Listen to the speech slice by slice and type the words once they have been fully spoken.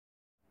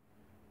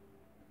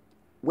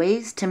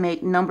Ways to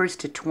make numbers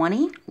to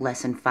 20,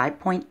 lesson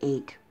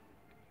 5.8.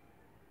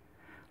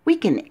 We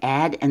can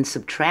add and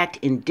subtract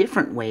in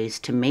different ways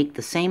to make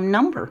the same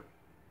number.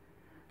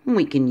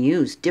 We can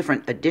use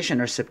different addition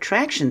or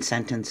subtraction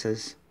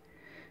sentences.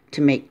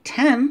 To make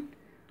 10,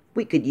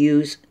 we could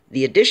use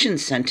the addition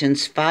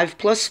sentence 5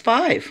 plus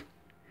 5.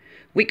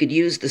 We could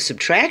use the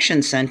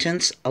subtraction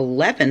sentence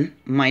 11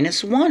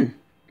 minus 1.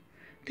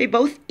 They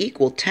both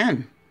equal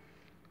 10.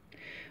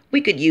 We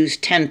could use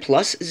 10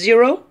 plus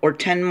 0 or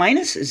 10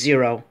 minus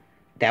 0.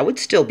 That would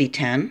still be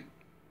 10.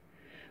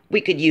 We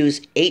could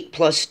use 8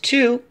 plus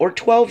 2 or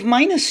 12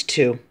 minus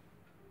 2.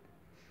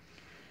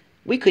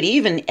 We could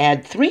even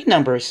add three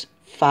numbers,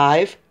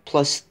 5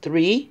 plus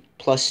 3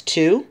 plus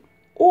 2,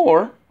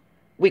 or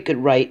we could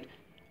write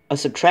a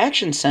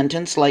subtraction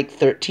sentence like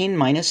 13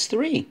 minus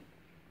 3.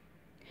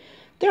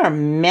 There are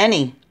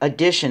many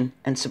addition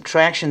and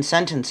subtraction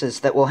sentences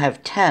that will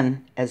have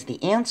 10 as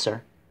the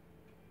answer.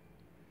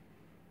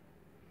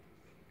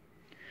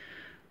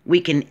 We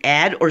can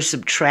add or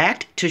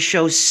subtract to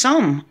show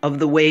some of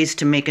the ways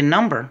to make a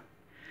number.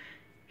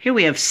 Here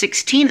we have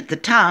 16 at the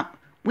top.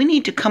 We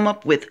need to come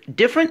up with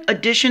different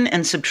addition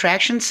and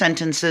subtraction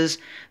sentences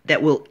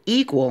that will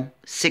equal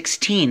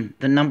 16,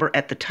 the number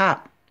at the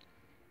top.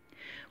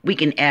 We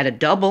can add a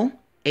double,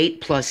 8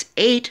 plus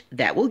 8,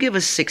 that will give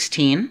us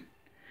 16.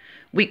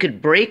 We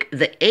could break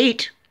the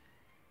 8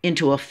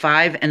 into a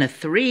 5 and a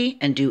 3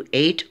 and do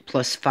 8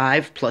 plus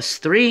 5 plus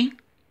 3.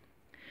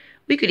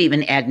 We could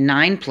even add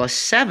 9 plus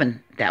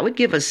 7. That would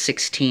give us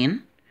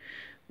 16.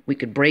 We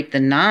could break the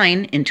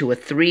 9 into a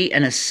 3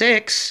 and a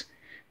 6.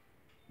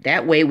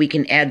 That way we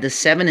can add the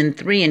 7 and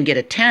 3 and get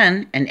a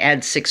 10 and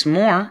add 6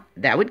 more.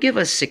 That would give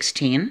us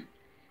 16.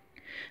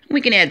 We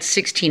can add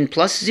 16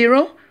 plus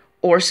 0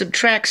 or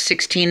subtract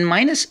 16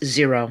 minus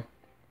 0.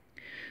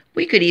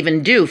 We could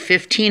even do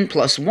 15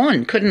 plus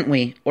 1, couldn't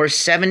we? Or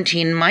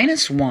 17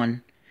 minus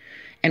 1.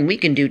 And we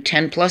can do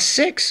 10 plus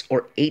 6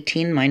 or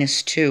 18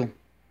 minus 2.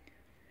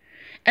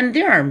 And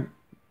there are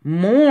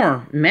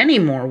many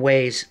more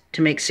ways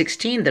to make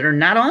 16 that are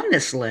not on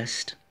this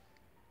list.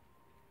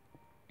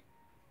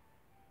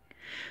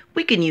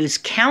 We can use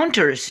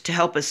counters to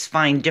help us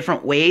find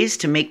different ways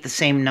to make the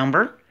same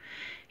number.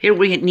 Here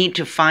we need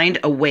to find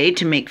a way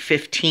to make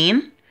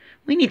 15.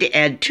 We need to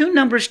add two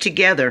numbers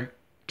together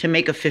to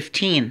make a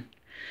 15.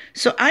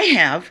 So I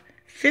have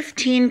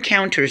 15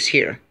 counters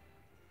here.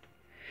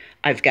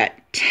 I've got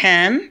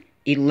 10,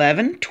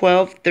 11,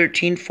 12,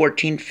 13,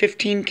 14,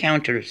 15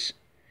 counters.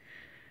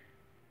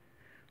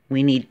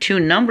 We need two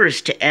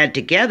numbers to add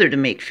together to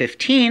make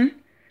 15.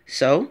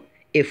 So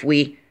if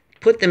we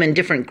put them in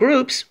different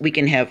groups, we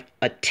can have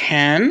a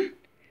 10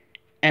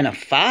 and a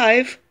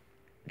 5.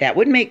 That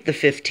would make the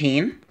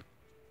 15.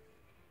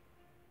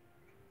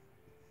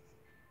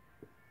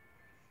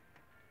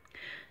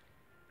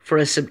 For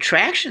a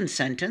subtraction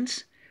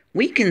sentence,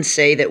 we can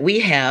say that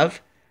we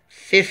have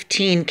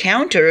 15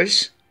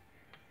 counters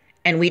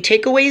and we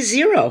take away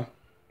 0.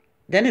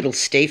 Then it'll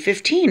stay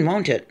 15,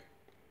 won't it?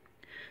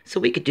 So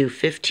we could do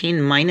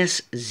 15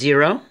 minus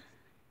 0.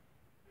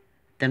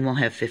 Then we'll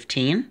have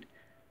 15.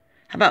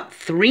 How about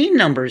three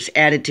numbers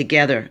added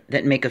together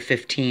that make a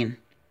 15?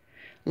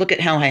 Look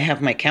at how I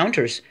have my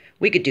counters.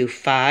 We could do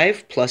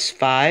 5 plus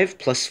 5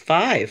 plus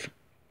 5.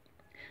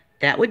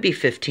 That would be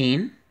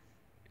 15.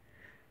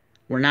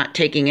 We're not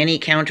taking any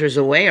counters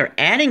away or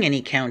adding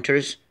any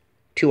counters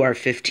to our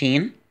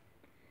 15.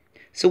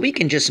 So we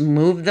can just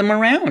move them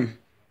around.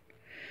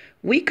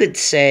 We could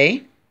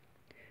say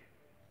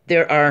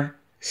there are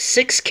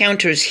 6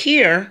 counters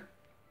here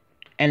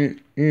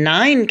and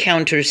 9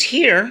 counters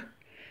here.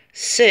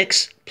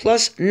 6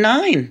 plus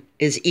 9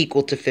 is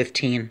equal to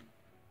 15.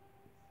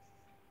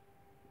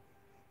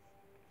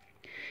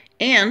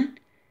 And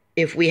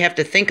if we have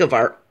to think of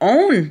our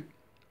own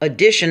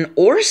addition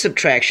or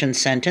subtraction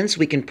sentence,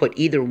 we can put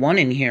either one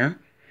in here.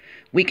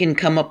 We can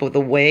come up with a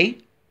way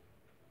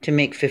to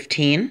make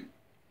 15.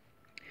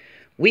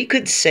 We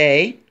could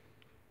say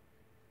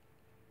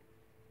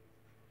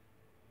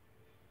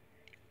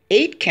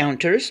 8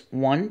 counters,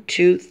 1,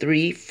 2,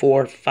 3,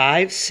 4,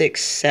 5,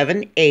 6,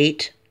 7,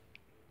 8,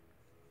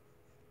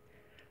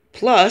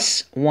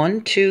 plus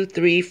 1, 2,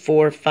 3,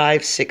 4,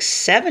 5, 6,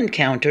 7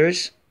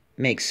 counters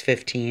makes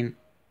 15.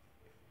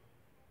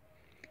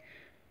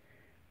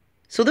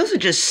 So those are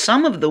just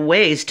some of the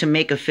ways to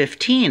make a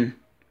 15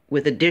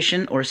 with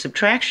addition or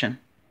subtraction.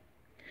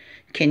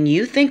 Can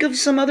you think of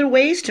some other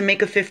ways to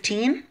make a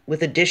 15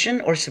 with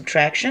addition or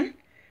subtraction?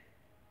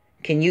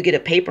 Can you get a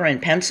paper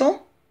and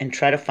pencil and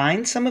try to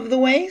find some of the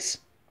ways?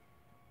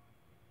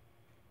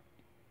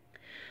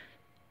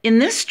 In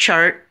this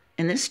chart,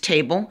 in this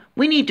table,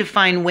 we need to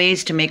find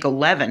ways to make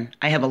 11.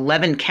 I have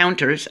 11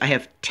 counters. I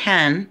have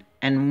 10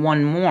 and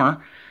one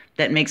more.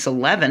 That makes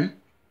 11.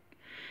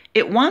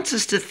 It wants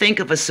us to think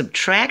of a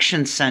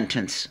subtraction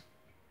sentence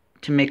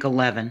to make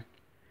 11.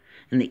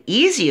 And the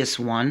easiest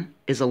one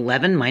is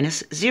 11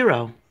 minus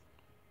 0.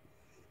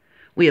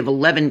 We have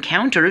 11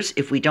 counters.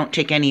 If we don't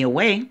take any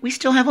away, we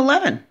still have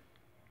 11.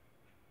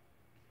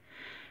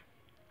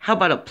 How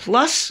about a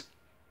plus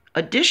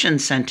addition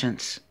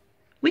sentence.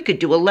 We could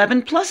do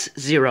 11 plus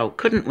 0,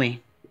 couldn't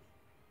we?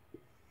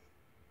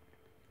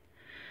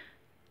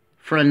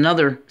 For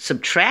another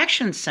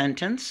subtraction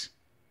sentence,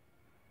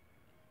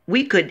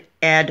 we could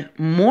add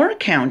more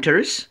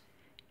counters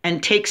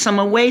and take some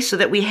away so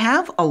that we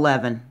have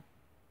 11.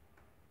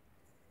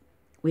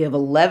 We have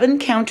 11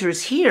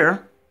 counters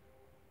here.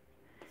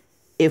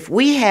 If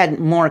we had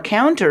more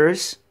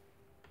counters,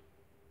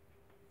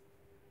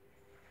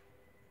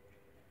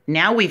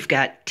 now we've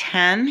got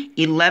 10,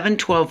 11,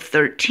 12,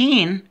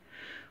 13.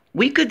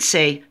 We could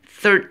say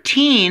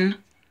 13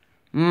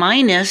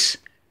 minus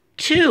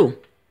 2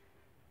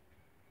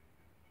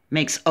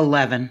 makes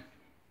 11.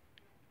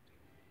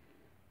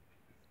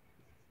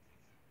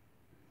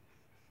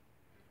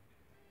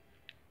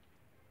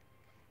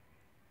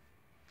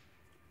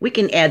 We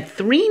can add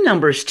 3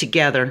 numbers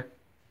together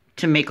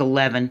to make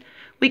 11.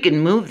 We can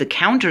move the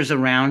counters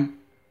around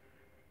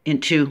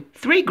into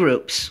 3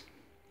 groups.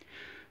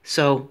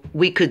 So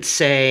we could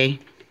say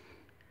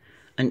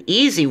an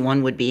easy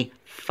one would be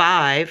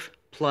 5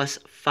 plus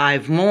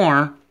 5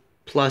 more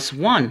plus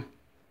 1.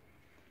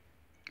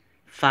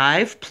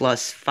 5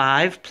 plus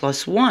 5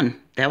 plus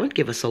 1. That would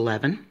give us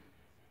 11.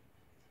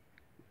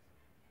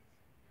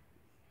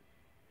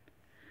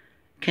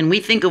 Can we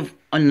think of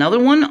another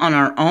one on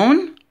our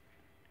own?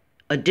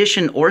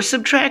 Addition or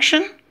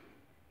subtraction?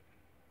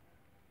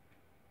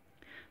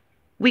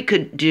 We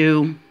could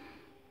do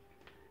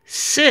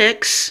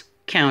 6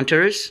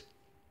 counters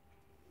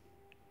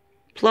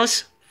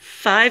plus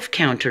 5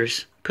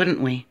 counters,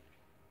 couldn't we?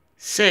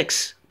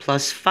 6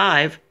 plus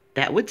 5,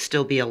 that would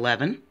still be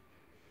 11.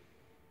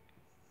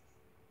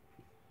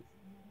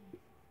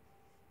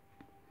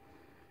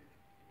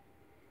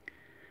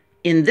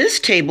 In this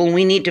table,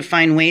 we need to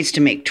find ways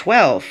to make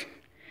 12.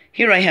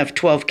 Here I have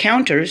 12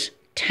 counters,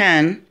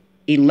 10,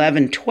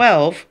 11,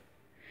 12.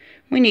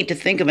 We need to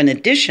think of an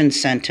addition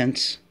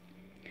sentence.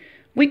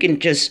 We can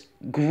just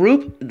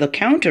group the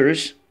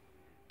counters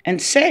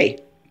and say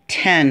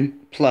 10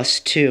 plus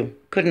 2,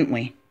 couldn't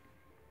we?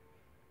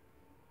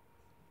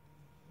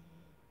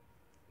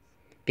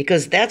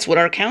 Because that's what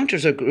our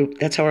counters are grouped.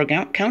 That's how our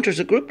counters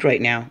are grouped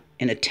right now,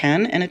 in a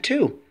 10 and a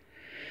 2.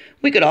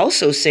 We could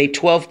also say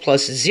 12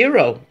 plus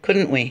 0,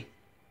 couldn't we?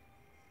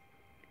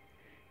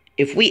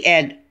 If we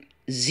add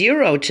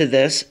 0 to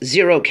this,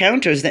 0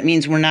 counters, that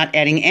means we're not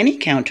adding any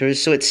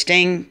counters, so it's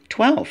staying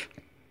 12.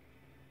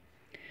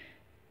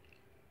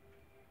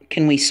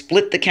 Can we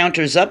split the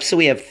counters up so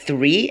we have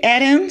 3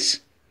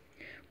 addends?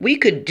 We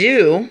could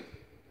do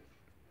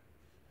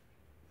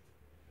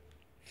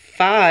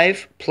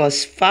 5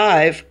 plus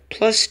 5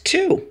 plus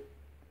 2.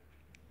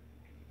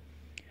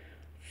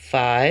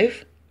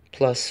 5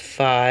 plus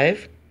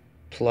 5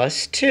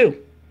 plus 2.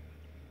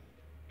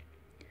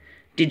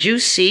 Did you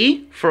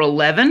see for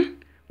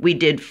 11, we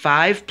did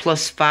 5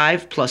 plus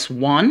 5 plus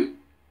 1?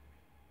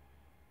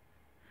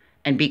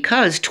 And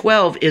because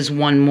 12 is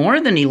 1 more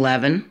than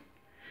 11,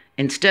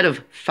 instead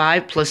of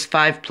 5 plus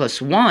 5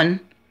 plus 1,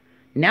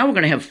 now we're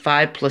going to have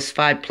 5 plus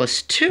 5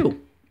 plus 2.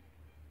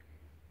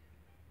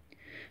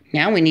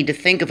 Now we need to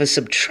think of a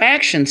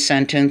subtraction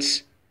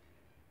sentence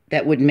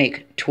that would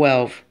make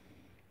 12.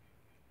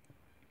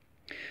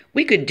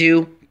 We could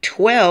do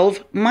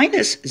 12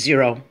 minus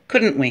 0,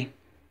 couldn't we?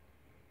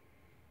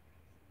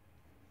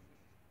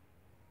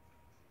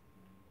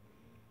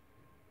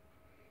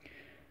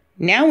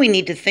 Now we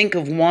need to think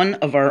of one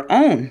of our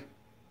own.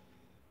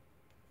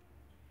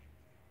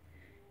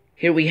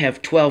 Here we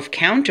have 12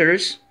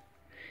 counters.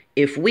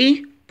 If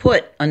we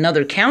put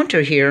another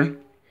counter here,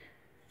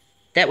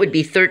 that would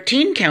be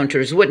 13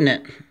 counters, wouldn't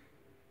it?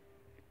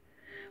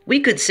 We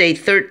could say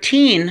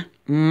 13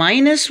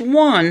 minus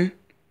 1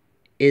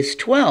 is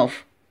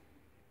 12.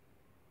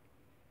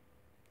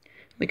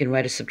 We can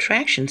write a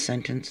subtraction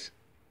sentence.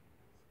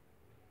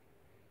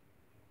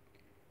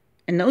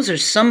 And those are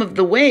some of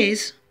the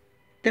ways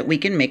that we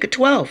can make a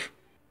 12.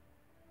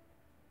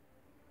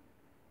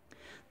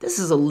 This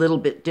is a little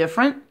bit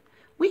different.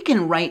 We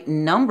can write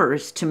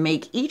numbers to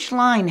make each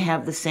line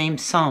have the same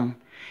sum.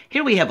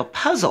 Here we have a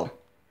puzzle.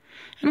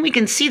 And we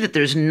can see that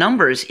there's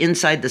numbers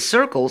inside the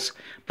circles,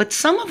 but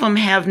some of them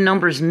have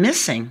numbers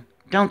missing,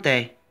 don't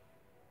they?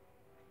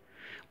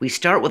 We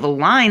start with a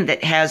line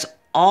that has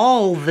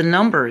all the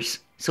numbers.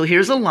 So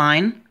here's a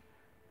line,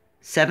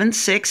 7,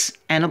 6,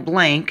 and a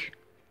blank,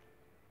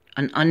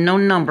 an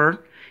unknown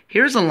number.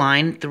 Here's a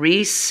line,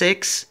 3,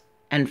 6,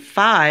 and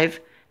 5.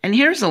 And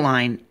here's a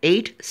line,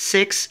 8,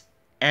 6,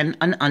 and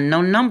an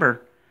unknown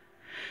number.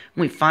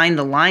 We find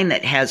the line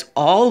that has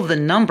all the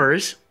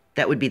numbers.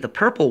 That would be the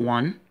purple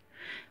one.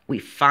 We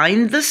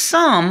find the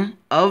sum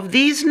of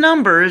these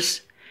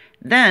numbers.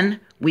 Then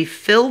we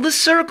fill the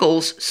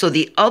circles so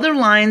the other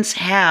lines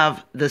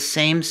have the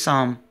same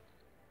sum.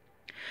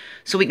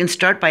 So we can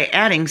start by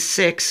adding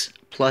 6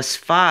 plus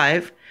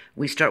 5.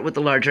 We start with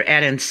the larger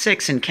addend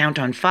 6 and count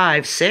on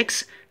 5.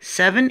 6,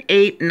 7,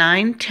 8,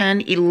 9,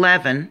 10,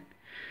 11.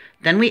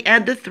 Then we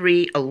add the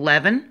 3,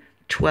 11,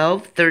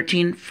 12,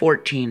 13,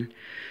 14.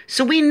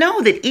 So we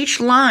know that each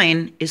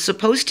line is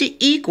supposed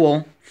to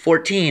equal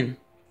 14.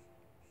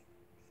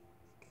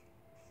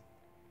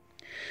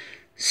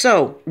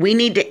 So we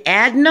need to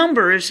add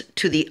numbers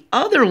to the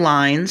other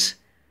lines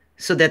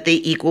so that they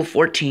equal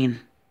 14.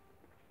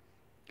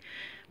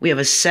 We have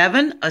a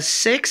 7, a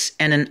 6,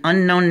 and an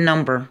unknown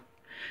number.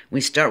 We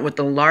start with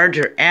the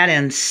larger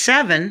addend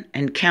 7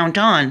 and count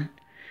on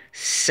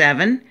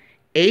 7,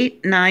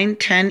 8, 9,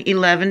 10,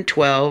 11,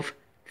 12,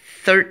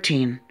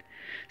 13.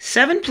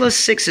 7 plus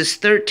 6 is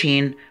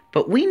 13,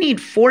 but we need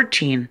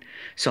 14.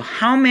 So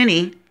how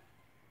many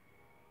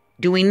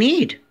do we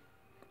need?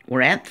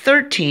 We're at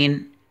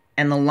 13,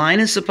 and the line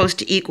is supposed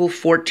to equal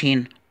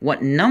 14.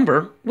 What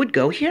number would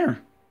go here?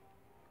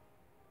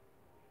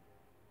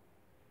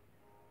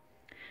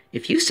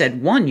 If you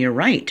said 1, you're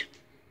right.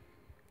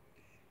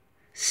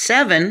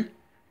 7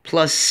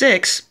 plus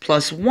 6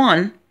 plus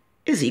 1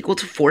 is equal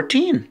to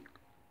 14.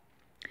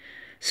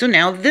 So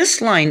now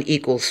this line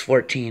equals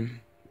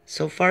 14.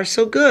 So far,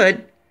 so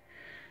good.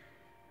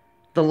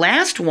 The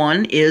last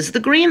one is the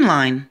green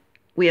line.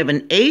 We have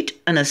an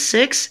 8 and a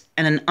 6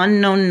 and an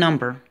unknown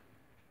number.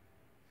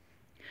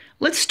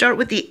 Let's start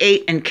with the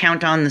 8 and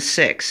count on the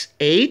 6.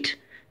 8,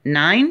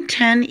 9,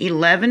 10,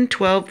 11,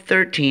 12,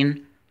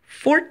 13,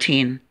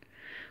 14.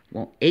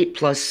 Well, 8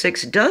 plus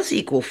 6 does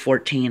equal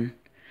 14.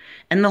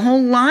 And the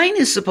whole line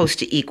is supposed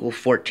to equal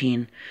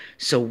 14.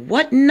 So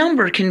what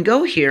number can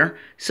go here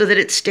so that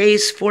it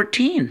stays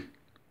 14?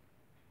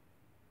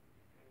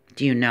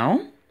 Do you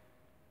know?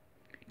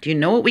 Do you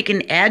know what we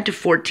can add to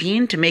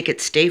 14 to make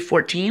it stay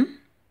 14?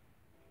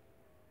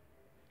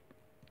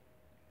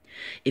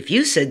 If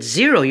you said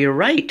 0, you're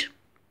right.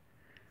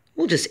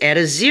 We'll just add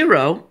a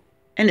 0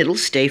 and it'll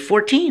stay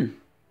 14.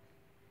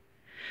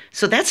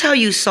 So that's how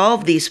you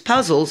solve these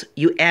puzzles.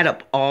 You add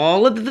up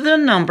all of the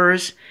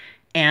numbers,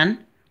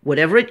 and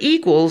whatever it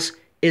equals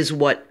is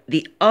what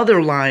the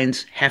other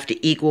lines have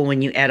to equal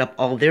when you add up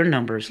all their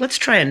numbers. Let's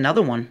try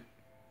another one.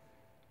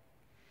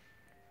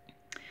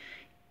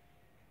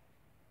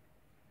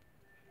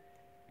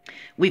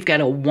 We've got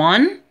a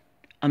 1,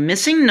 a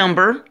missing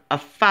number, a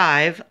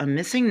 5, a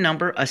missing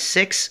number, a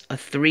 6, a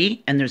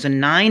 3, and there's a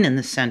 9 in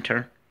the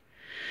center.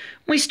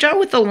 We start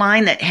with the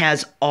line that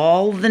has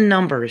all the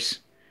numbers.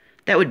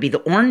 That would be the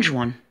orange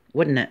one,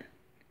 wouldn't it?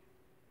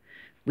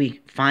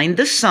 We find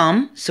the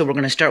sum, so we're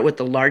going to start with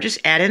the largest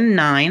addend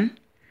 9,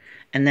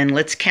 and then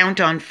let's count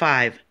on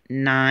 5.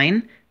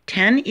 9,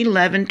 10,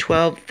 11,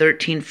 12,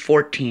 13,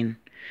 14.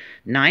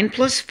 9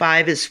 plus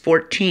 5 is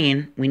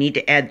 14. We need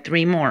to add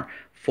 3 more.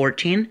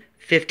 14,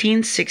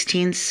 15,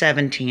 16,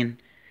 17.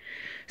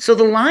 So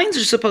the lines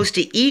are supposed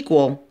to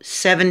equal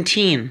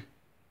 17.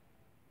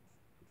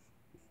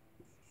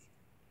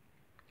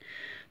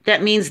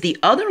 That means the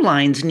other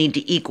lines need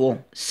to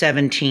equal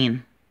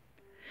 17.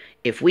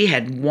 If we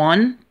had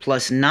 1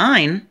 plus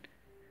 9,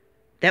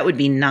 that would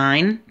be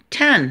 9,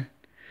 10.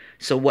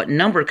 So what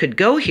number could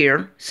go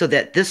here so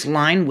that this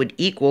line would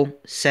equal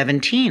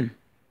 17?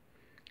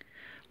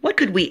 What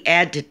could we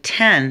add to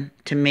 10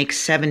 to make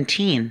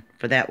 17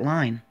 for that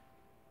line?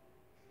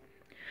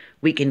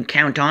 We can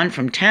count on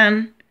from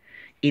 10,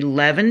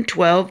 11,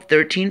 12,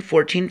 13,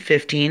 14,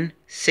 15,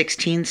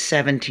 16,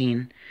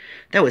 17.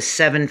 That was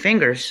 7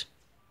 fingers.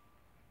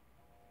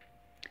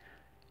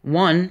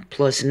 1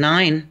 plus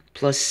 9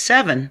 plus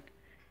 7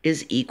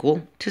 is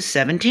equal to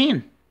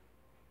 17.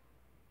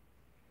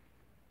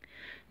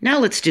 Now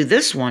let's do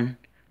this one.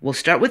 We'll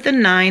start with the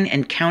 9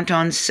 and count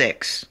on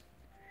 6.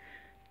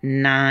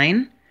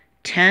 9,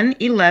 10,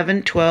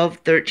 11, 12,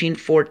 13,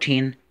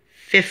 14,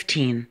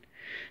 15.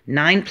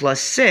 9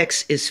 plus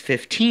 6 is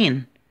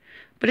 15,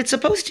 but it's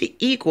supposed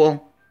to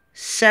equal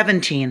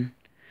 17.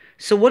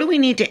 So what do we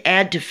need to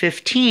add to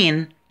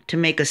 15 to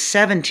make a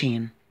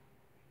 17?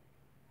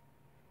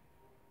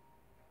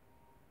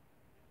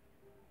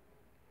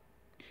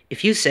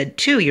 If you said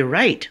 2, you're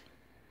right.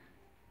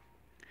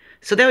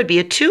 So that would be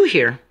a 2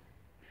 here.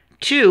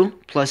 2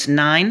 plus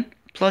 9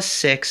 plus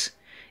 6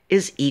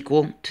 is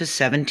equal to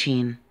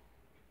 17.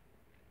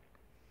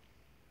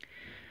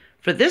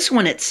 For this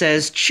one it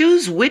says,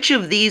 choose which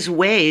of these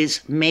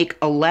ways make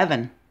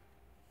 11.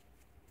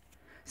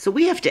 So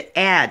we have to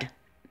add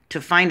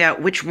to find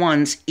out which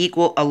ones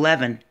equal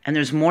 11. And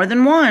there's more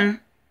than one.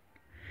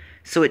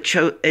 So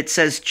it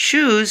says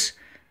choose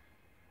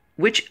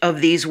which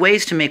of these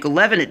ways to make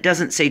 11. It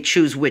doesn't say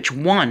choose which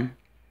one.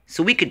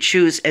 So we could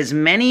choose as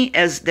many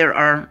as there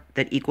are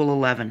that equal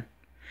 11.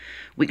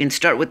 We can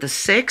start with the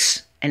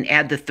 6 and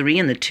add the 3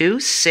 and the 2.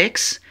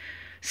 6,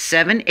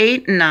 7,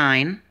 8,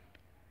 9.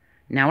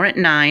 Now we're at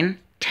 9,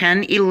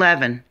 10,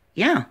 11.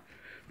 Yeah,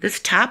 this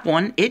top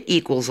one, it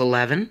equals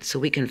 11, so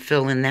we can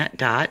fill in that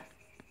dot.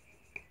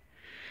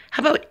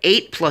 How about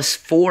 8 plus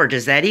 4?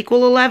 Does that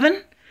equal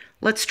 11?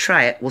 Let's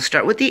try it. We'll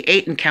start with the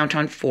 8 and count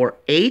on 4.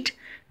 8,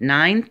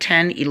 9,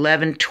 10,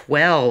 11,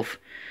 12.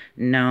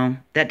 No,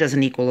 that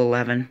doesn't equal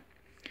 11.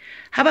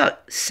 How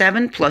about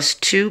 7 plus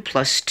 2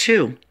 plus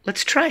 2?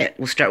 Let's try it.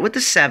 We'll start with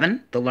the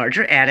 7, the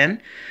larger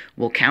addend.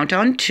 We'll count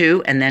on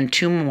 2 and then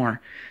 2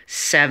 more.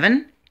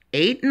 7,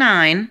 8,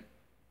 9,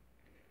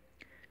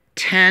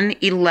 10,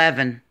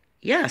 11.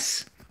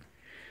 Yes,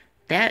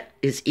 that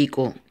is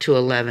equal to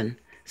 11.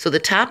 So the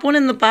top one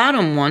and the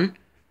bottom one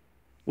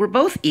were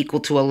both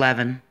equal to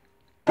 11.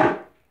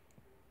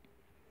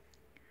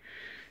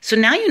 So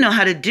now you know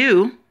how to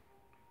do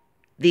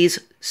these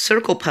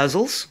circle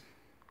puzzles,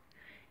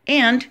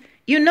 and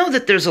you know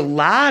that there's a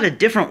lot of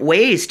different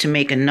ways to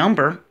make a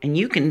number, and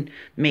you can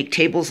make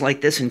tables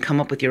like this and come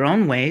up with your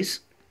own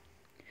ways.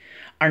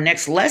 Our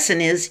next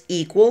lesson is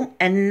equal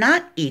and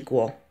not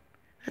equal.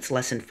 That's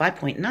lesson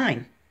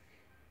 5.9.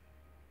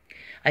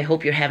 I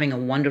hope you're having a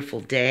wonderful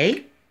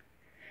day.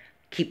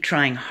 Keep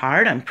trying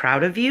hard. I'm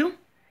proud of you.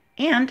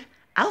 And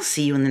I'll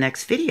see you in the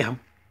next video.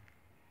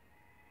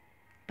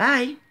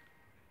 Bye.